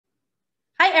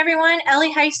Hi everyone,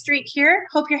 Ellie High Street here.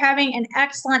 Hope you're having an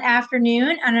excellent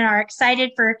afternoon and are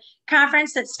excited for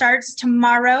conference that starts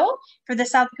tomorrow for the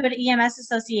South Dakota EMS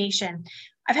Association.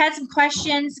 I've had some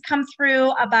questions come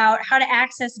through about how to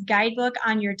access Guidebook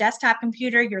on your desktop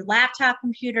computer, your laptop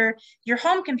computer, your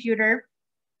home computer,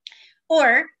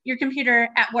 or your computer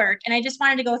at work. And I just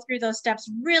wanted to go through those steps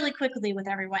really quickly with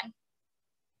everyone.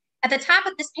 At the top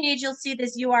of this page, you'll see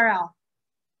this URL,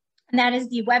 and that is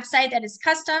the website that is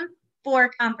custom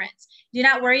for conference. Do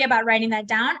not worry about writing that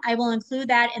down. I will include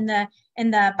that in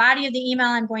the body of the email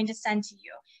I'm going to send to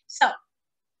you. So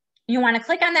you want to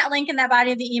click on that link in that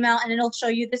body of the email and it'll show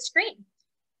you the screen.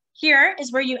 Here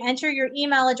is where you enter your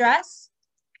email address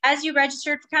as you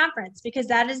registered for conference, because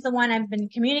that is the one I've been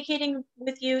communicating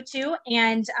with you to,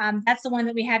 and that's the one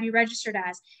that we have you registered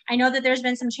as. I know that there's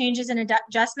been some changes and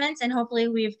adjustments, and hopefully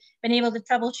we've been able to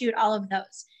troubleshoot all of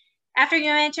those. After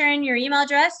you enter in your email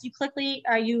address, you quickly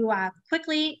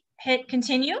hit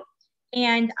continue,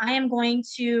 and I am going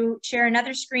to share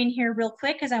another screen here real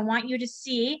quick because I want you to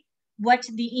see what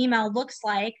the email looks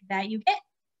like that you get.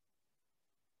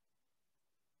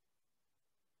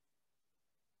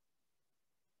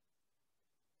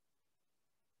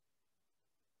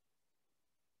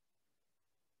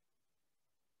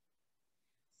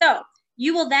 So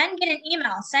you will then get an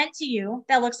email sent to you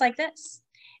that looks like this.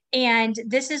 And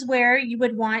this is where you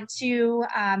would want to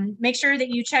make sure that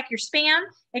you check your spam.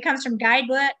 It comes from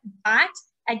Guidebook at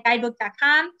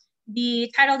guidebook.com. The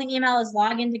title of the email is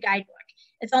Login to Guidebook.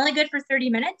 It's only good for 30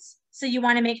 minutes, so you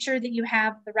want to make sure that you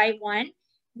have the right one.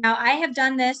 Now, I have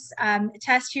done this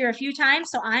test here a few times,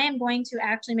 so I am going to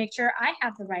actually make sure I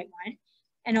have the right one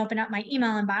and open up my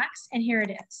email inbox, and here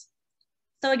it is.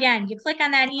 So again, you click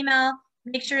on that email,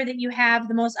 make sure that you have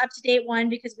the most up-to-date one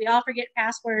because we all forget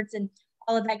passwords and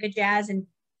all of that good jazz, and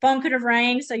phone could have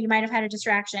rang, so you might have had a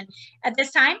distraction. At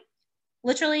this time,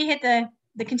 literally hit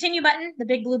the continue button, the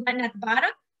big blue button at the bottom.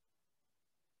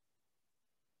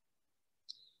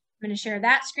 I'm going to share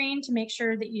that screen to make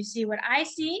sure that you see what I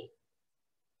see.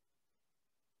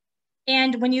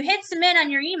 And when you hit submit on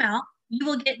your email, you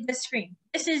will get this screen.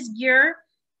 This is your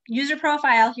user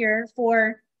profile here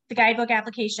for the Guidebook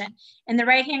application. In the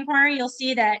right-hand corner, you'll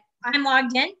see that I'm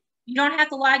logged in. You don't have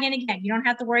to log in again. You don't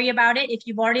have to worry about it. If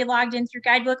you've already logged in through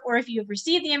Guidebook or if you've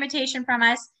received the invitation from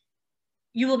us,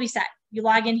 you will be set. You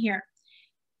log in here.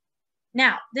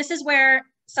 Now, this is where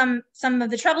some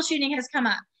of the troubleshooting has come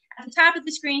up. At the top of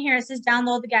the screen here, it says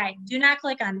download the guide. Do not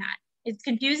click on that. It's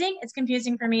confusing. It's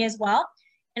confusing for me as well.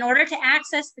 In order to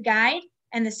access the guide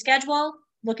and the schedule,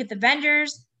 look at the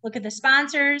vendors, look at the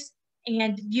sponsors,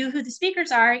 and view who the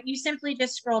speakers are, you simply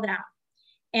just scroll down.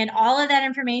 And all of that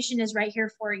information is right here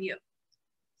for you.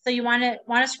 So you want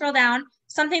to scroll down.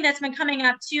 Something that's been coming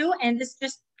up too, and this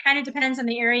just kind of depends on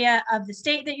the area of the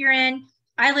state that you're in.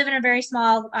 I live in a very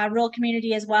small rural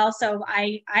community as well, so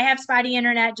I have spotty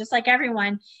internet just like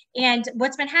everyone. And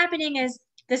what's been happening is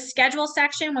the schedule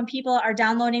section, when people are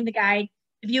downloading the guide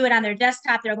to view it on their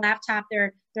desktop, their laptop,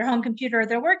 their home computer, or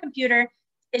their work computer,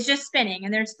 is just spinning.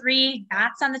 And there's 3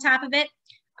 dots on the top of it.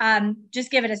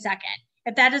 Just give it a second.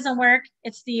 If that doesn't work,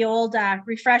 it's the old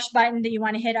refresh button that you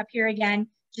want to hit up here again,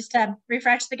 just to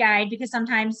refresh the guide, because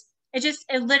sometimes it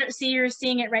literally, see, you're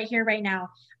seeing it right here, right now,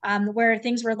 where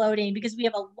things were loading, because we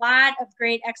have a lot of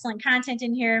great, excellent content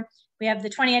in here. We have the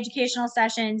 20 educational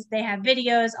sessions. They have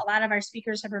videos. A lot of our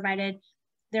speakers have provided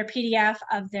their PDF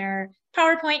of their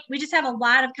PowerPoint. We just have a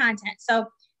lot of content. So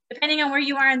depending on where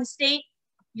you are in the state,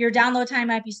 your download time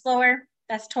might be slower.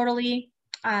 That's totally,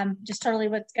 just totally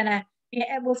what's going to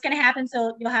happen.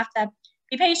 So you'll have to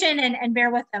be patient and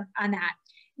bear with them on that.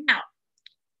 Now,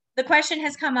 the question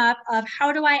has come up of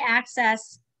how do I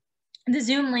access the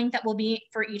Zoom link that will be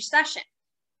for each session?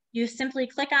 You simply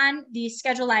click on the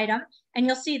schedule item and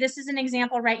you'll see this is an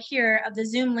example right here of the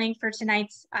Zoom link for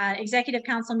tonight's Executive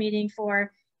Council meeting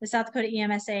for the South Dakota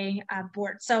EMSA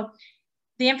board. So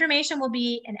the information will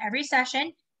be in every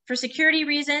session. For security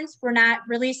reasons, we're not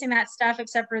releasing that stuff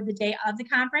except for the day of the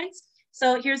conference.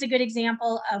 So here's a good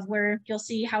example of where you'll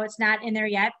see how it's not in there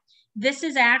yet. This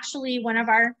is actually one of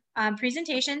our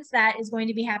presentations that is going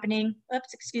to be happening,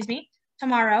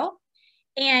 tomorrow.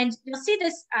 And you'll see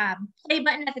this play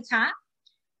button at the top.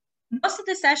 Most of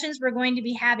the sessions we're going to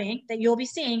be having that you'll be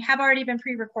seeing have already been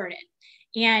pre-recorded.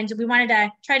 And we wanted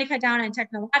to try to cut down on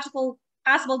technological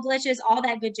possible glitches, all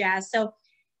that good jazz. So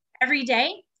every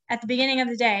day at the beginning of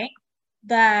the day,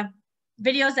 the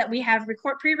videos that we have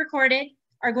pre-recorded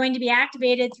are going to be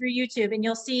activated through YouTube, and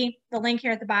you'll see the link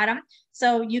here at the bottom.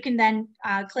 So you can then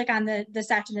click on the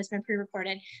section that's been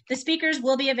pre-recorded. The speakers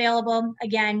will be available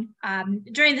again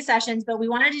during the sessions, but we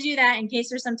wanted to do that in case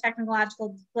there's some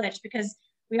technological glitch, because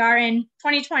We are in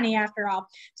 2020 after all.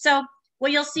 So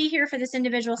what you'll see here for this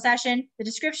individual session, the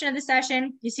description of the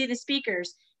session, you see the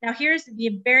speakers. Now here's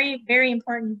the very, very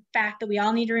important fact that we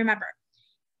all need to remember.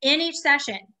 In each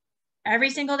session, every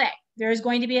single day, there is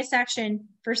going to be a section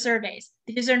for surveys.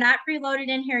 These are not preloaded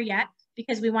in here yet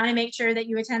because we want to make sure that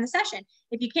you attend the session.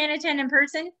 If you can't attend in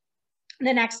person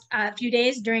the next few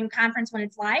days during conference when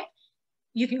it's live,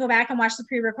 you can go back and watch the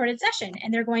pre-recorded session,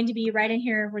 and they're going to be right in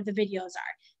here where the videos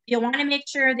are. You'll want to make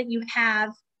sure that you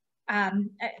have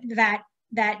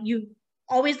that you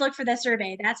always look for the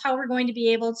survey. That's how we're going to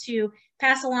be able to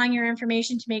pass along your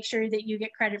information to make sure that you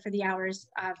get credit for the hours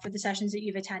for the sessions that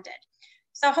you've attended.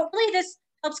 So hopefully this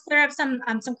helps clear up some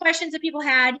questions that people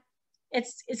had.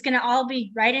 It's going to all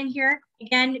be right in here.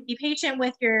 Again, be patient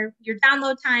with your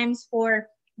download times for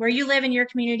where you live in your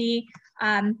community.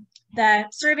 The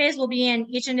surveys will be in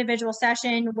each individual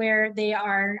session where they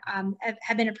are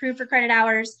have been approved for credit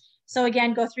hours. So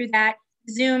again, go through that.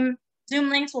 Zoom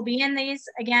links will be in these.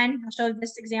 Again, I'll show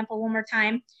this example one more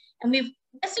time. And we've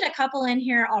listed a couple in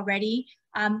here already.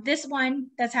 This one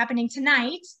that's happening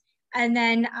tonight, and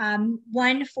then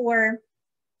one for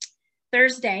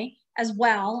Thursday as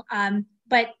well.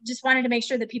 But just wanted to make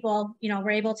sure that people,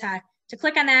 were able to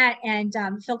click on that and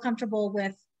feel comfortable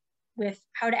with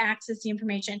how to access the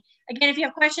information. Again, if you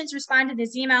have questions, respond to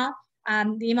this email,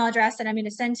 the email address that I'm going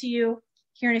to send to you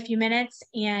here in a few minutes.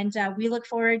 And we look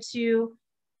forward to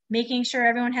making sure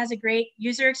everyone has a great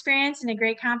user experience and a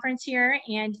great conference here.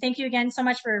 And thank you again so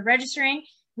much for registering.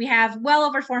 We have well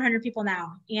over 400 people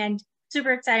now, and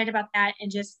super excited about that.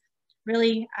 And just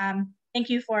really thank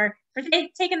you for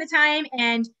taking the time,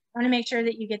 and want to make sure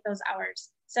that you get those hours.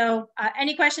 So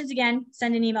any questions, again,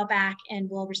 send an email back and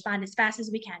we'll respond as fast as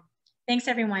we can. Thanks,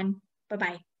 everyone.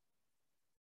 Bye-bye.